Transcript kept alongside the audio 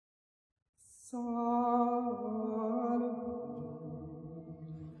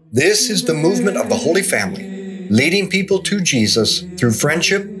This is the movement of the Holy Family, leading people to Jesus through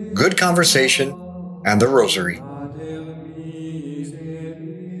friendship, good conversation, and the Rosary.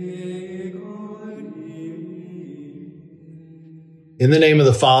 In the name of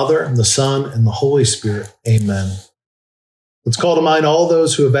the Father, and the Son, and the Holy Spirit, amen. Let's call to mind all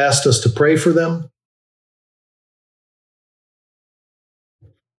those who have asked us to pray for them.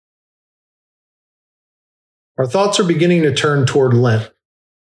 Our thoughts are beginning to turn toward Lent.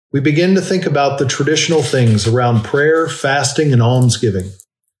 We begin to think about the traditional things around prayer, fasting, and almsgiving.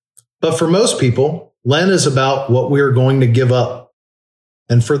 But for most people, Lent is about what we are going to give up.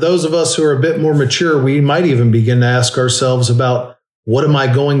 And for those of us who are a bit more mature, we might even begin to ask ourselves about, what am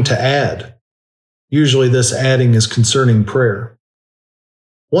I going to add? Usually this adding is concerning prayer.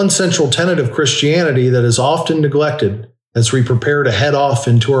 One central tenet of Christianity that is often neglected as we prepare to head off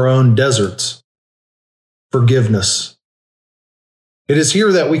into our own deserts: forgiveness. It is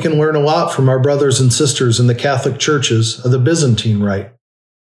here that we can learn a lot from our brothers and sisters in the Catholic churches of the Byzantine Rite.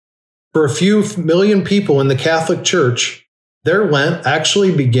 For a few million people in the Catholic Church, their Lent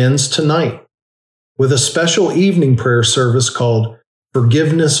actually begins tonight with a special evening prayer service called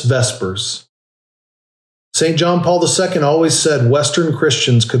Forgiveness Vespers. St. John Paul II always said Western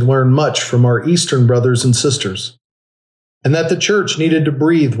Christians could learn much from our Eastern brothers and sisters, and that the Church needed to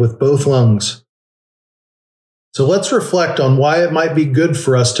breathe with both lungs. So let's reflect on why it might be good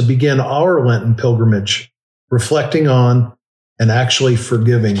for us to begin our Lenten pilgrimage, reflecting on and actually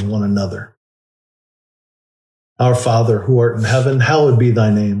forgiving one another. Our Father, who art in heaven, hallowed be thy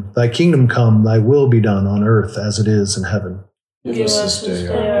name. Thy kingdom come, thy will be done on earth as it is in heaven. Give us this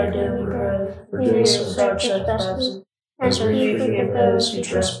day our daily bread. Forgive us our trespasses, as we forgive those who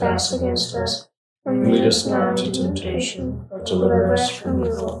trespass against us. And lead us not into temptation, but deliver us from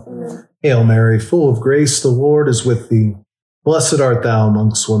evil. Amen. Hail Mary, full of grace, the Lord is with thee. Blessed art thou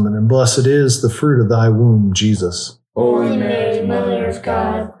amongst women, and blessed is the fruit of thy womb, Jesus. Holy Mary, Mother of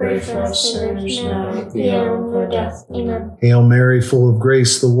God, pray for us sinners now and at the hour of our death. Amen. Hail Mary, full of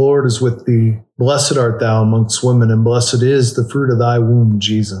grace, the Lord is with thee. Blessed art thou amongst women, and blessed is the fruit of thy womb,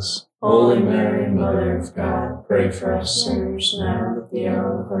 Jesus. Holy Mary, Mother of God, pray for us sinners now and at the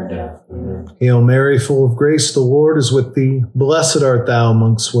hour of our death. Amen. Hail Mary, full of grace, the Lord is with thee. Blessed art thou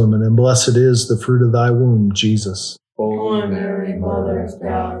amongst women, and blessed is the fruit of thy womb, Jesus. Holy Mary, Mother of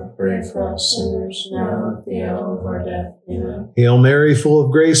God, pray for us sinners now and at the hour of our death. Amen. Hail Mary, full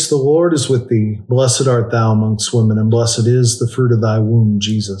of grace, the Lord is with thee. Blessed art thou amongst women, and blessed is the fruit of thy womb,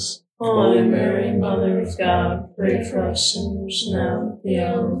 Jesus. Holy Mary, Mother of God, pray for us sinners now and at the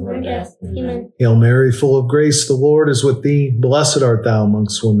hour of our death. Amen. Hail Mary, full of grace, the Lord is with thee. Blessed art thou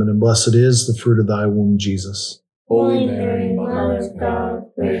amongst women, and blessed is the fruit of thy womb, Jesus. Holy Mary, Mother of God,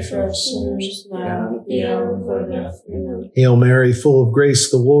 pray for us sinners now and at the hour of our death. Amen. Hail Mary, full of grace,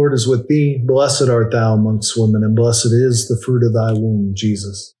 the Lord is with thee. Blessed art thou amongst women, and blessed is the fruit of thy womb,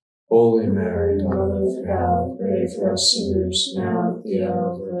 Jesus. Holy Mary, Mother of God, pray for us sinners now and at the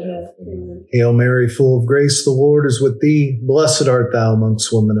hour of our death. Amen. Hail Mary, full of grace, the Lord is with thee. Blessed art thou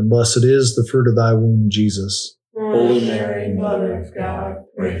amongst women, and blessed is the fruit of thy womb, Jesus. Holy Mary, Mother of God,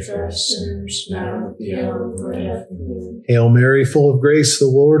 pray for us sinners now and at the hour of our death. Amen. Hail Mary, full of grace, the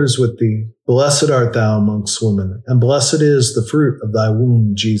Lord is with thee. Blessed art thou amongst women, and blessed is the fruit of thy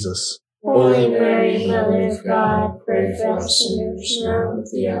womb, Jesus. Holy Mary, Mother of God, pray for us sinners now and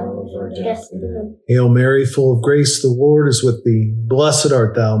at the hour of our death. Amen. Hail Mary, full of grace, the Lord is with thee. Blessed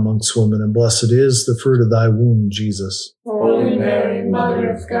art thou amongst women, and blessed is the fruit of thy womb, Jesus. Holy Mary, Mother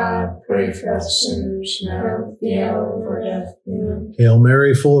of God, pray for us sinners now and at the hour of our death. Amen. Hail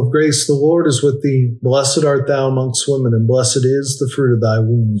Mary, full of grace, the Lord is with thee. Blessed art thou amongst women, and blessed is the fruit of thy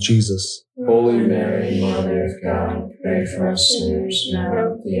womb, Jesus. Holy Mary, Mother of God, pray for us sinners now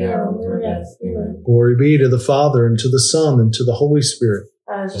and at the hour of our death. Amen. Glory be to the Father, and to the Son, and to the Holy Spirit.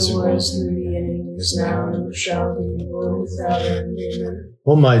 As it was in the beginning, is now, and ever shall be, world without end. Amen.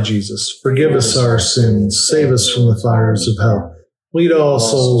 O my Jesus, forgive us our sins, save us from the fires of hell. Lead all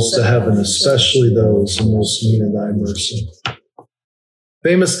souls to heaven, especially those in most need of thy mercy.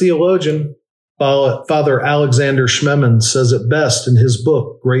 Famous theologian, Father Alexander Schmemann, says it best in his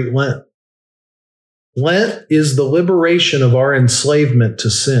book, Great Lent. Lent is the liberation of our enslavement to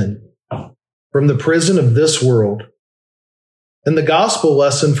sin, from the prison of this world. And the gospel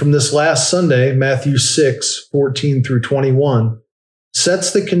lesson from this last Sunday, Matthew 6:14 through 21,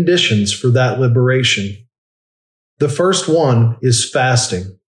 sets the conditions for that liberation. The first one is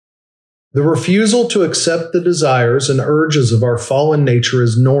fasting. The refusal to accept the desires and urges of our fallen nature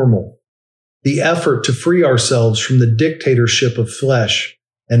as normal. The effort to free ourselves from the dictatorship of flesh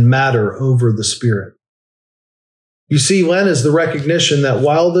and matter over the spirit. You see, Lent is the recognition that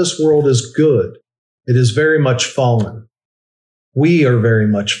while this world is good, it is very much fallen. We are very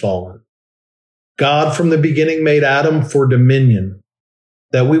much fallen. God from the beginning made Adam for dominion,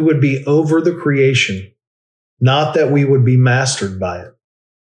 that we would be over the creation, not that we would be mastered by it.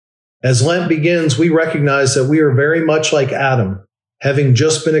 As Lent begins, we recognize that we are very much like Adam, having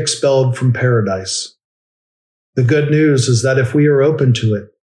just been expelled from paradise. The good news is that if we are open to it,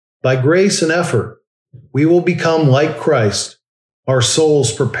 by grace and effort, we will become like Christ, our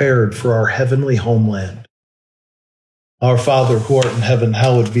souls prepared for our heavenly homeland. Our Father, who art in heaven,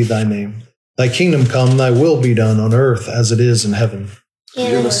 hallowed be thy name. Thy kingdom come, thy will be done on earth as it is in heaven.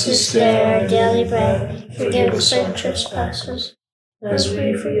 Give us this day our daily bread, forgive us our trespasses, as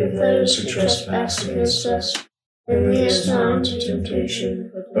we forgive those who trespass against us. And lead us not into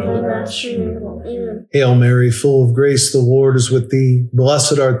temptation, but deliver us from evil. Amen. Hail Mary, full of grace, the Lord is with thee.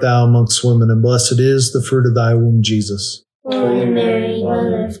 Blessed art thou amongst women, and blessed is the fruit of thy womb, Jesus. Holy Mary,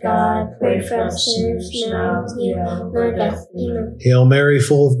 Mother of God, pray for us sinners now and at the hour of our death. Amen. Hail Mary,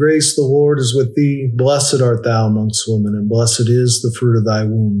 full of grace, the Lord is with thee. Blessed art thou amongst women, and blessed is the fruit of thy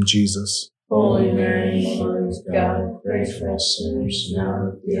womb, Jesus. Holy Mary, Mother of God, pray for us sinners now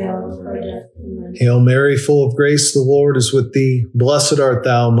and at the hour of our death. Amen. Hail Mary, full of grace, the Lord is with thee. Blessed art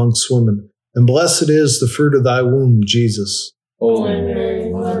thou amongst women, and blessed is the fruit of thy womb, Jesus. Holy Mary,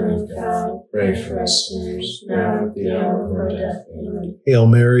 Mother of God, pray for us sinners now and at the hour of our death. Amen. Hail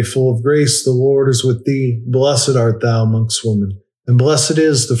Mary, full of grace, the Lord is with thee. Blessed art thou amongst women, and blessed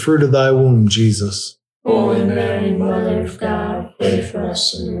is the fruit of thy womb, Jesus. Holy Mary, Mother of God, pray for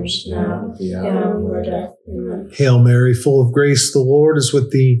us sinners now and at the hour of our death. Amen. Hail Mary, full of grace, the Lord is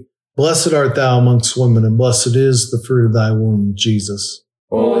with thee. Blessed art thou amongst women, and blessed is the fruit of thy womb, Jesus.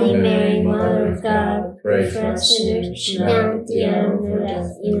 Holy Mary, Mother of God, pray for us sinners now and at the hour of our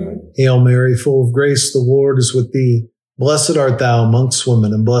death. Amen. Hail Mary, full of grace, the Lord is with thee. Blessed art thou amongst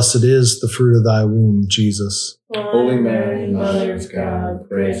women, and blessed is the fruit of thy womb, Jesus. Holy Mary, Mother of God,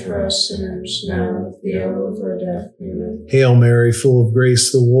 pray for us sinners now and at the hour of our death. Amen. Hail Mary, full of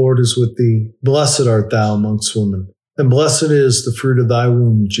grace, the Lord is with thee. Blessed art thou amongst women, and blessed is the fruit of thy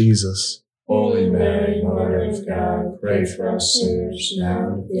womb, Jesus. Holy Mary, Mother of God, pray for us sinners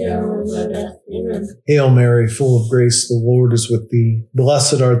now and at the hour of our death. Amen. Hail Mary, full of grace, the Lord is with thee.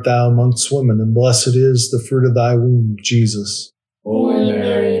 Blessed art thou amongst women, and blessed is the fruit of thy womb, Jesus. Holy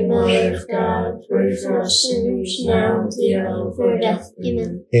Mary, Mother of God, pray for us sinners now and at the hour of our death.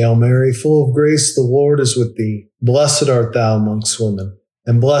 Amen. Hail Mary, full of grace, the Lord is with thee. Blessed art thou amongst women,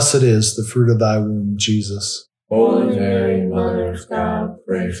 and blessed is the fruit of thy womb, Jesus. Holy Mary, Mother of God,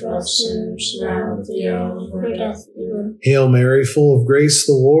 pray for us sinners now and at the hour of our death. Amen. Hail Mary, full of grace,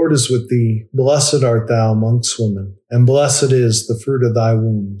 the Lord is with thee. Blessed art thou amongst women, and blessed is the fruit of thy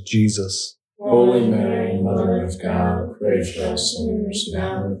womb, Jesus. Holy Mary, Mother of God, pray for us sinners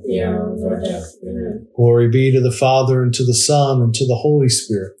now and at the hour of our death. Amen. Glory be to the Father, and to the Son, and to the Holy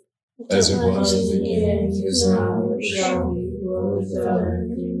Spirit. As it was in the beginning, is now, and shall be, world without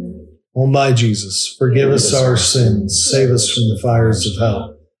end. Amen. O my Jesus, forgive us our sins, save us from the fires of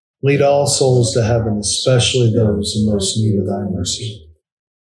hell. Lead all souls to heaven, especially those in most need of thy mercy.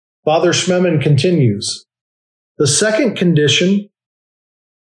 Father Schmemann continues, the second condition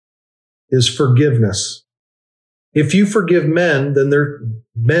is forgiveness. If you forgive men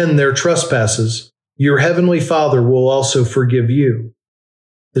their trespasses, your heavenly Father will also forgive you.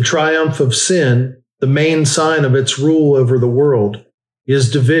 The triumph of sin, the main sign of its rule over the world,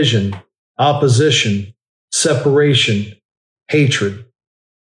 is division, opposition, separation, hatred.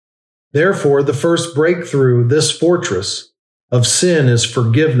 Therefore, the first breakthrough this fortress of sin is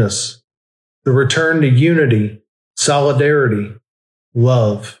forgiveness, the return to unity, solidarity,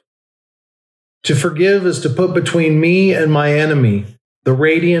 love. To forgive is to put between me and my enemy the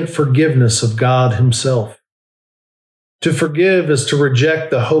radiant forgiveness of God Himself. To forgive is to reject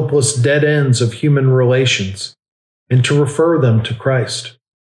the hopeless dead ends of human relations and to refer them to Christ.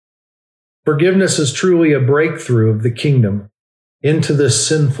 Forgiveness is truly a breakthrough of the kingdom into this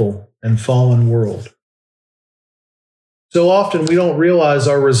sinful and fallen world. So often we don't realize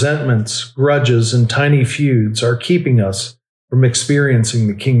our resentments, grudges, and tiny feuds are keeping us from experiencing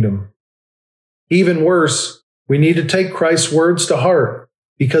the kingdom. Even worse, we need to take Christ's words to heart,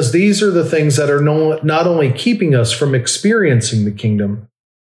 because these are the things that are not only keeping us from experiencing the kingdom,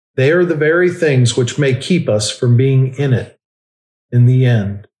 they are the very things which may keep us from being in it in the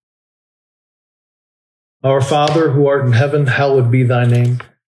end. Our Father, who art in heaven, hallowed be thy name.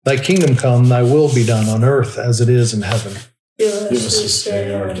 Thy kingdom come, thy will be done on earth as it is in heaven. Give us this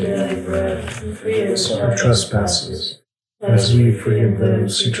day our daily bread, and forgive us our trespasses, as we forgive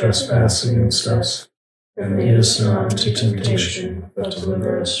those who trespass against us. And lead us not into temptation, but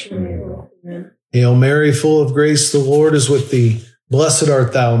deliver us from evil. Amen. Hail Mary, full of grace, the Lord is with thee. Blessed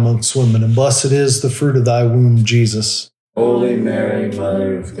art thou amongst women, and blessed is the fruit of thy womb, Jesus. Holy Mary,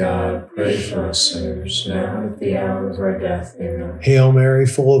 Mother of God, pray for us sinners, now and at the hour of our death. Amen. Hail Mary,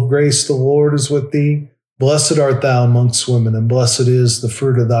 full of grace, the Lord is with thee. Blessed art thou amongst women, and blessed is the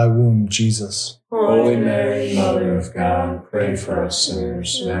fruit of thy womb, Jesus. Holy Mary, Mother of God, pray for us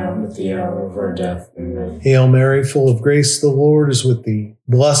sinners, now and at the hour of our death. Amen. Hail Mary, full of grace, the Lord is with thee.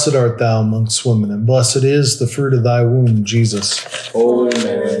 Blessed art thou amongst women, and blessed is the fruit of thy womb, Jesus. Holy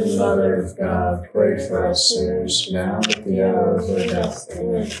Mary, Mother of God, pray for us sinners, now and at the hour of our death.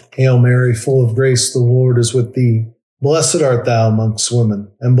 Amen. Hail Mary, full of grace, the Lord is with thee. Blessed art thou amongst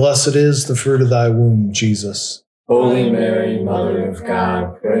women, and blessed is the fruit of thy womb, Jesus. Holy Mary, Mother of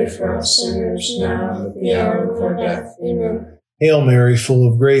God, pray for us sinners, now and at the hour of our death. Amen. Hail Mary, full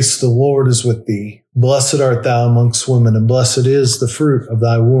of grace, the Lord is with thee. Blessed art thou amongst women, and blessed is the fruit of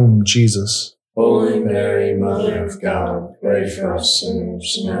thy womb, Jesus. Holy Mary, Mother of God, pray for us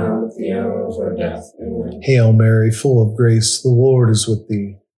sinners, now and at the hour of our death. Amen. Hail Mary, full of grace, the Lord is with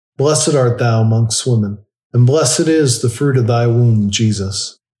thee. Blessed art thou amongst women, and blessed is the fruit of thy womb,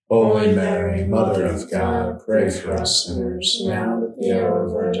 Jesus. Holy Mary, Mother of God, pray for us sinners, now and at the hour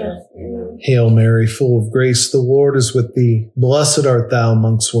of our death. Amen. Hail Mary, full of grace, the Lord is with thee. Blessed art thou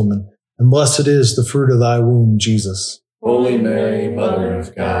amongst women, and blessed is the fruit of thy womb, Jesus. Holy Mary, Mother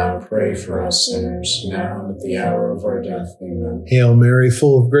of God, pray for us sinners, now and at the hour of our death. Amen. Hail Mary,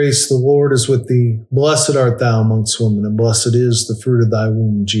 full of grace, the Lord is with thee. Blessed art thou amongst women, and blessed is the fruit of thy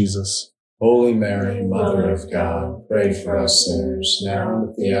womb, Jesus. Holy Mary, Mother of God, pray for us sinners, now and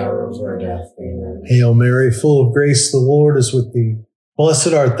at the hour of our death. Amen. Hail Mary, full of grace, the Lord is with thee.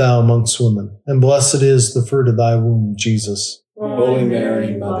 Blessed art thou amongst women, and blessed is the fruit of thy womb, Jesus. Holy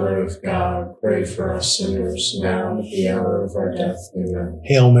Mary, Mother of God, pray for us sinners, now and at the hour of our death. Amen.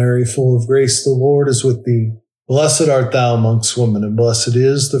 Hail Mary, full of grace, the Lord is with thee. Blessed art thou amongst women, and blessed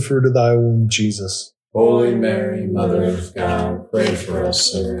is the fruit of thy womb, Jesus. Holy Mary, Mother of God, pray for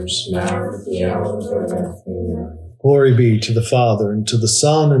us sinners, now and at the hour of our death. Amen. Glory be to the Father, and to the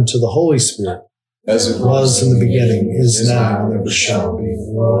Son, and to the Holy Spirit, as it was in the beginning, is now, and ever shall be,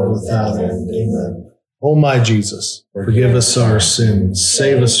 world without end. Amen. O my Jesus, forgive us our sins,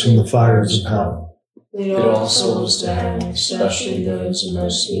 save us from the fires of hell. Lead all souls to heaven, especially those in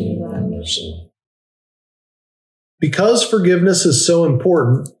most need of thy mercy. Because forgiveness is so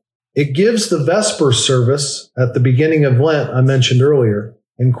important, it gives the Vesper service at the beginning of Lent I mentioned earlier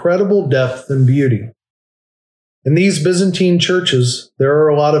incredible depth and beauty. In these Byzantine churches, there are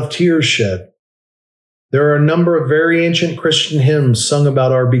a lot of tears shed. There are a number of very ancient Christian hymns sung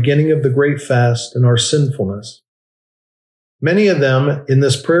about our beginning of the great fast and our sinfulness. Many of them in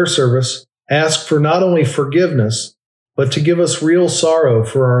this prayer service ask for not only forgiveness, but to give us real sorrow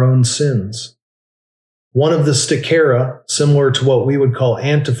for our own sins. One of the Stichera, similar to what we would call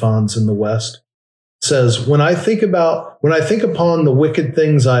antiphons in the West, says, When I think upon the wicked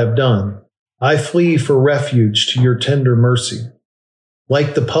things I have done, I flee for refuge to your tender mercy.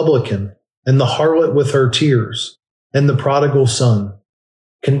 Like the publican, and the harlot with her tears, and the prodigal son.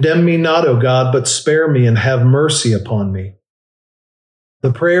 Condemn me not, O God, but spare me and have mercy upon me.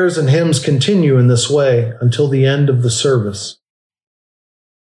 The prayers and hymns continue in this way until the end of the service.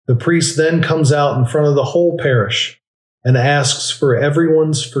 The priest then comes out in front of the whole parish and asks for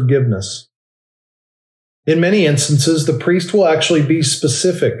everyone's forgiveness. In many instances, the priest will actually be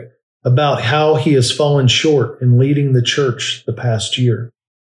specific about how he has fallen short in leading the church the past year.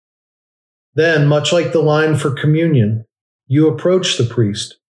 Then, much like the line for communion, you approach the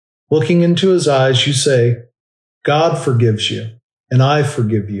priest. Looking into his eyes, you say, God forgives you, and I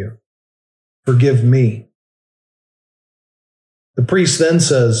forgive you. Forgive me. The priest then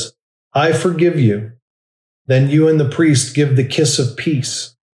says, I forgive you. Then you and the priest give the kiss of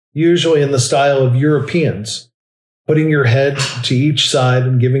peace, usually in the style of Europeans, putting your head to each side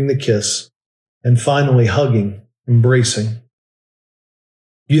and giving the kiss, and finally hugging, embracing.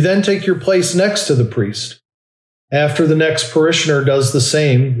 You then take your place next to the priest. After the next parishioner does the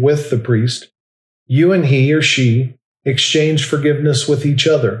same with the priest, you and he or she exchange forgiveness with each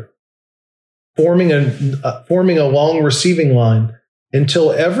other, forming a long receiving line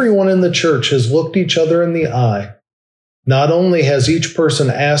until everyone in the church has looked each other in the eye. Not only has each person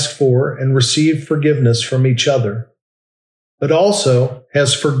asked for and received forgiveness from each other, but also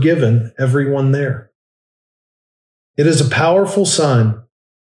has forgiven everyone there. It is a powerful sign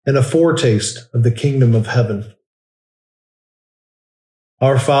and a foretaste of the kingdom of heaven.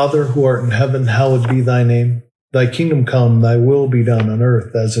 Our Father, who art in heaven, hallowed be thy name. Thy kingdom come, thy will be done on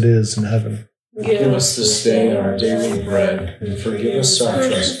earth as it is in heaven. Give us this day our daily bread, and forgive us our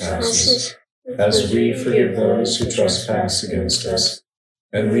trespasses, as we forgive those who trespass against us.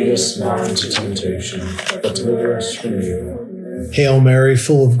 And lead us not into temptation, but deliver us from evil. Hail Mary,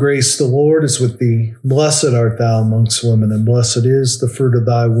 full of grace, the Lord is with thee. Blessed art thou amongst women, and blessed is the fruit of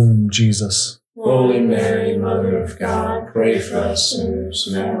thy womb, Jesus. Holy Mary, Mother of God, pray for us sinners,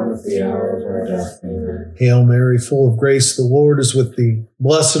 now and at the hour of our death. Amen. Hail Mary, full of grace, the Lord is with thee.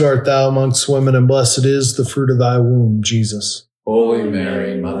 Blessed art thou amongst women, and blessed is the fruit of thy womb, Jesus. Holy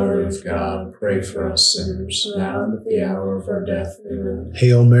Mary, Mother of God, pray for us sinners, now and at the hour of our death. Amen.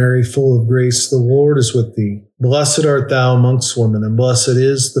 Hail Mary, full of grace, the Lord is with thee. Blessed art thou amongst women, and blessed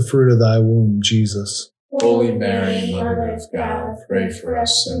is the fruit of thy womb, Jesus. Holy Mary, Mother of God, pray for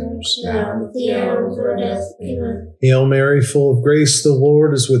us sinners, now and at the hour of our death. Amen. Hail Mary, full of grace, the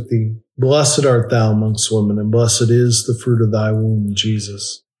Lord is with thee. Blessed art thou amongst women, and blessed is the fruit of thy womb,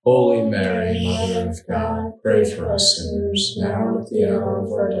 Jesus. Holy Mary, Mother of God, pray for us sinners, now and at the hour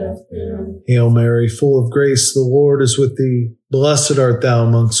of our death. Amen. Hail Mary, full of grace, the Lord is with thee. Blessed art thou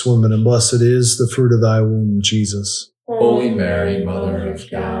amongst women, and blessed is the fruit of thy womb, Jesus. Holy Mary, Mother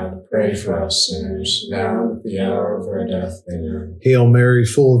of God, pray for us sinners, now and at the hour of our death. Amen. Hail Mary,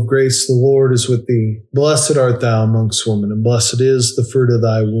 full of grace, the Lord is with thee. Blessed art thou amongst women, and blessed is the fruit of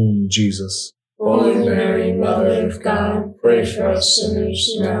thy womb, Jesus. Holy Mary, Mother of God, pray for us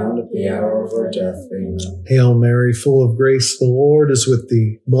sinners, now and at the hour of our death. Amen. Hail Mary, full of grace, the Lord is with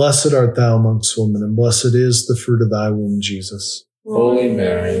thee. Blessed art thou amongst women, and blessed is the fruit of thy womb, Jesus. Holy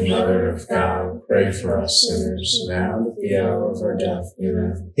Mary, Mother of God, pray for us sinners, now and at the hour of our death.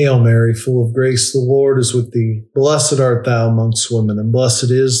 Amen. Hail Mary, full of grace, the Lord is with thee. Blessed art thou amongst women, and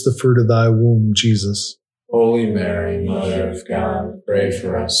blessed is the fruit of thy womb, Jesus. Holy Mary, Mother of God, pray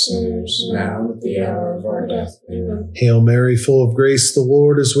for us sinners, now and at the hour of our death. Amen. Hail Mary, full of grace, the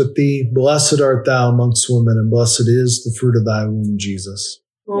Lord is with thee. Blessed art thou amongst women, and blessed is the fruit of thy womb, Jesus.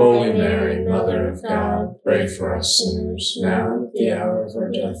 Holy Mary, Mother of God, pray for us sinners, now and at the hour of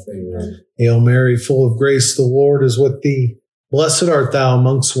our death. Amen. Hail Mary, full of grace, the Lord is with thee. Blessed art thou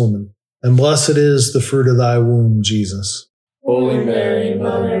amongst women, and blessed is the fruit of thy womb, Jesus. Holy Mary,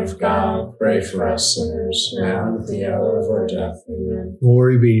 Mother of God, pray for us sinners, now and at the hour of our death. Amen.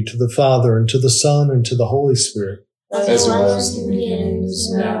 Glory be to the Father, and to the Son, and to the Holy Spirit. As it was in the beginning,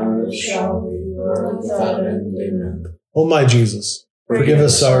 is now, and shall be, world without end. Amen. O my Jesus, forgive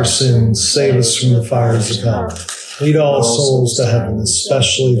us our sins, save us from the fires of hell. Lead all souls to heaven,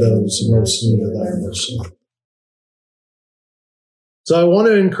 especially those who most need of thy mercy. So I want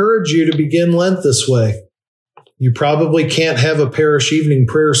to encourage you to begin Lent this way. You probably can't have a parish evening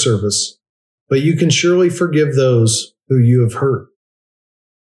prayer service, but you can surely forgive those who you have hurt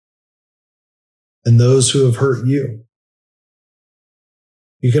and those who have hurt you.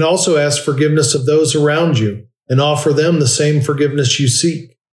 You can also ask forgiveness of those around you and offer them the same forgiveness you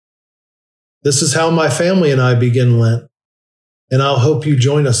seek. This is how my family and I begin Lent, and I'll hope you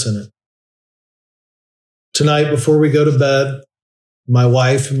join us in it. Tonight, before we go to bed, my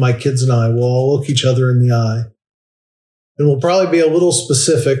wife and my kids and I will all look each other in the eye. And we'll probably be a little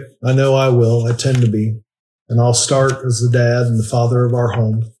specific. I know I will. I tend to be. And I'll start as the dad and the father of our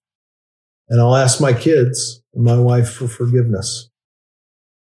home. And I'll ask my kids and my wife for forgiveness.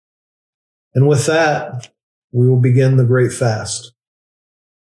 And with that, we will begin the Great Fast.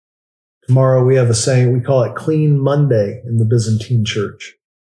 Tomorrow we have a saying, we call it Clean Monday in the Byzantine Church.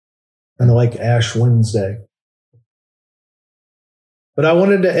 Kind of like Ash Wednesday. But I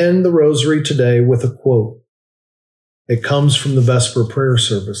wanted to end the rosary today with a quote. It comes from the Vesper prayer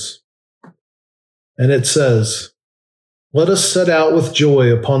service. And it says, "Let us set out with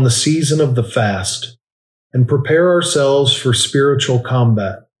joy upon the season of the fast and prepare ourselves for spiritual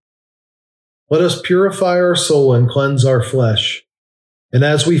combat. Let us purify our soul and cleanse our flesh. And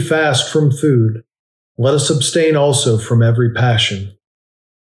as we fast from food, let us abstain also from every passion.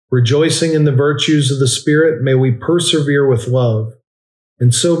 Rejoicing in the virtues of the Spirit, may we persevere with love,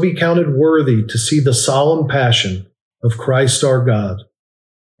 and so be counted worthy to see the solemn passion of Christ our God,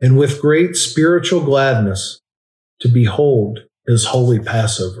 and with great spiritual gladness to behold his holy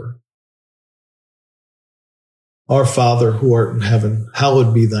Passover." Our Father, who art in heaven,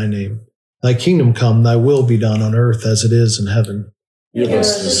 hallowed be thy name. Thy kingdom come, thy will be done on earth as it is in heaven. Give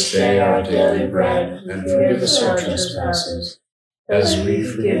us this day our daily bread, and forgive us our trespasses, as we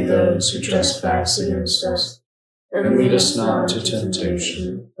forgive those who trespass against us. And lead us not into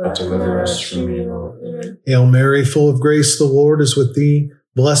temptation, but deliver us from evil. Amen. Hail Mary, full of grace, the Lord is with thee.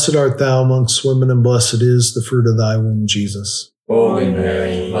 Blessed art thou amongst women, and blessed is the fruit of thy womb, Jesus. Holy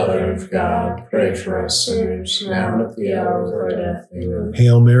Mary, Mother of God, pray for us sinners, now and at the hour of our death. Amen.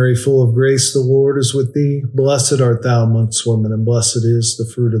 Hail Mary, full of grace, the Lord is with thee. Blessed art thou amongst women, and blessed is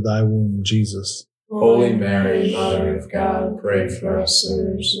the fruit of thy womb, Jesus. Holy Mary, Mother of God, pray for us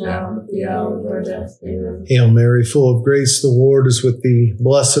sinners, now and at the hour of our death. Amen. Hail Mary, full of grace, the Lord is with thee.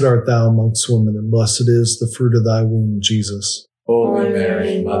 Blessed art thou amongst women, and blessed is the fruit of thy womb, Jesus. Holy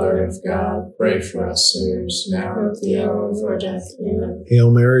Mary, Mother of God, pray for us sinners, now and at the hour of our death. Amen.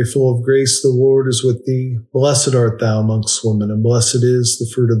 Hail Mary, full of grace, the Lord is with thee. Blessed art thou amongst women, and blessed is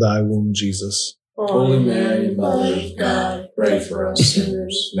the fruit of thy womb, Jesus. Holy Mary, Mother of God, pray for us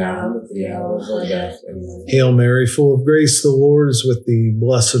sinners, now and at the hour of our death. Amen. Hail Mary, full of grace, the Lord is with thee.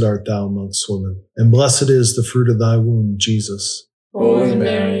 Blessed art thou amongst women, and blessed is the fruit of thy womb, Jesus. Holy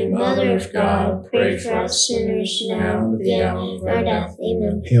Mary, Mother of God, pray for us sinners, now and at the hour of our death.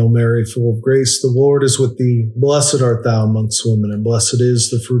 Amen. Hail Mary, full of grace, the Lord is with thee. Blessed art thou amongst women, and blessed is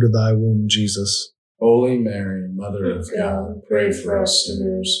the fruit of thy womb, Jesus. Holy Mary, Mother of God, pray for us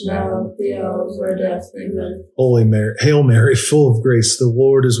sinners, now and at the hour of our death. Amen. Hail Mary, full of grace, the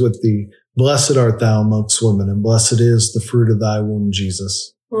Lord is with thee. Blessed art thou amongst women, and blessed is the fruit of thy womb,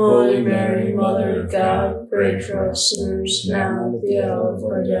 Jesus. Holy Mary, Mother of God, pray for us sinners, now and at the hour of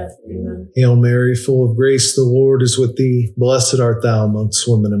our death. Amen. Hail Mary, full of grace, the Lord is with thee. Blessed art thou amongst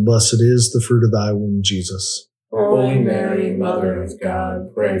women, and blessed is the fruit of thy womb, Jesus. Holy Mary, Mother of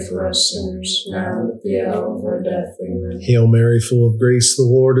God, pray for us sinners, now and at the hour of our death. Amen. Hail Mary, full of grace, the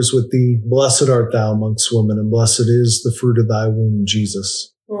Lord is with thee. Blessed art thou amongst women, and blessed is the fruit of thy womb,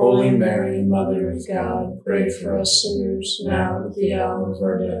 Jesus. Holy Mary, Mother of God, pray for us sinners, now and at the hour of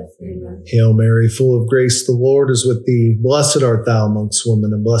our death. Amen. Hail Mary, full of grace, the Lord is with thee. Blessed art thou amongst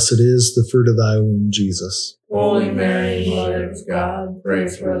women, and blessed is the fruit of thy womb, Jesus. Holy Mary, Mother of God, pray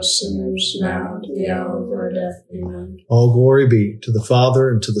for us sinners, now and at the hour of our death. Amen. All glory be to the Father,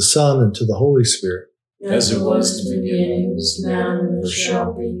 and to the Son, and to the Holy Spirit. As it was in the beginning, is now, and ever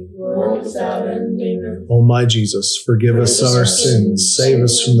shall be, world without end. Amen. O my Jesus, forgive us our sins, save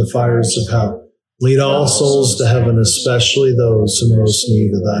us from the fires of hell. Lead all souls to heaven, especially those in most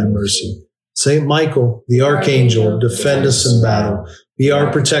need of thy mercy. Saint Michael, the archangel, defend us in battle. Be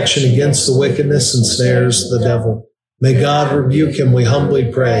our protection against the wickedness and snares of the devil. May God rebuke him, we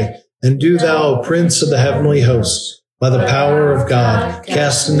humbly pray. And do thou, O Prince of the heavenly host, by the power of God,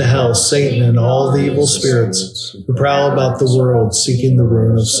 cast into hell Satan and all the evil spirits who prowl about the world seeking the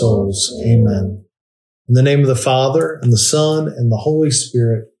ruin of souls. Amen. In the name of the Father, and the Son, and the Holy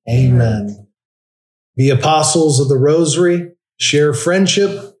Spirit. Amen. Be apostles of the Rosary, share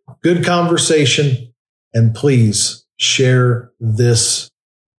friendship, good conversation, and please share this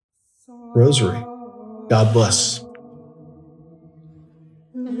Rosary. God bless.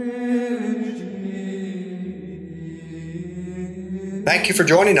 Thank you for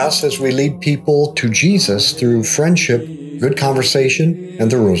joining us as we lead people to Jesus through friendship, good conversation,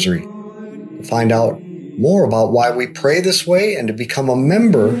 and the Rosary. To find out more about why we pray this way and to become a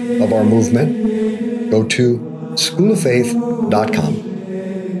member of our movement, go to schooloffaith.com.